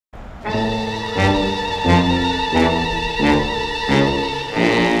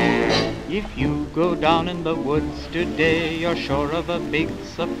If you go down in the woods today, you're sure of a big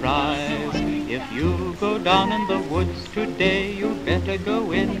surprise. If you go down in the woods today, you better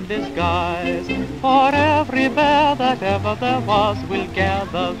go in disguise. For every bear that ever there was will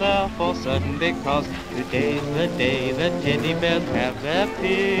gather there for certain, because today's the day the teddy bears have their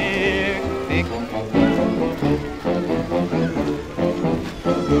picnic.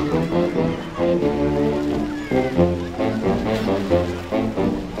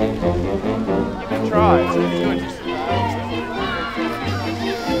 You can try, it's good.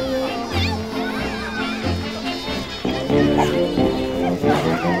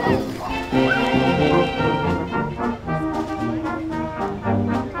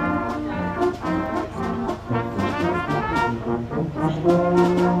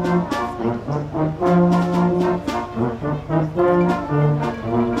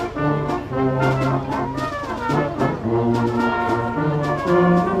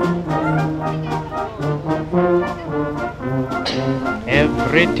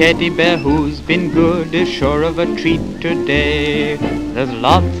 Every teddy bear who's been good is sure of a treat today. There's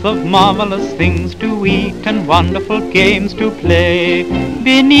lots of marvelous things to eat and wonderful games to play.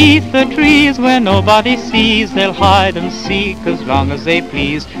 Beneath the trees where nobody sees, they'll hide and seek as long as they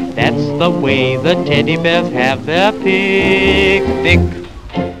please. That's the way the teddy bears have their picnic.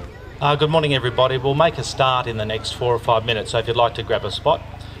 Good morning, everybody. We'll make a start in the next 4 or 5 minutes, so if you'd like to grab a spot.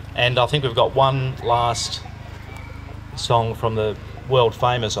 And I think we've got one last song from the world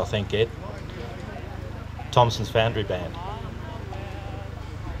famous, I think, Ed, Thompson's Foundry Band.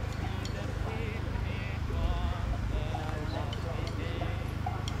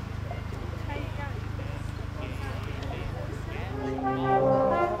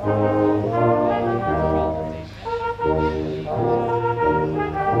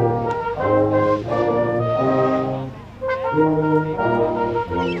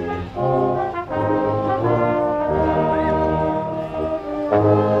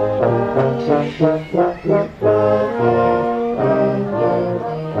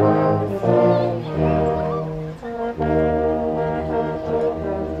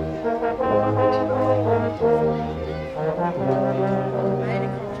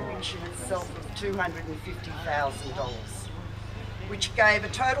 $250,000, which gave a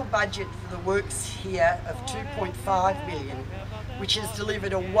total budget for the works here of $2.5 million, which has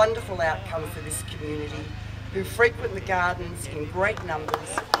delivered a wonderful outcome for this community, who frequent the gardens in great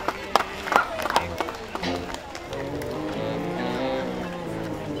numbers.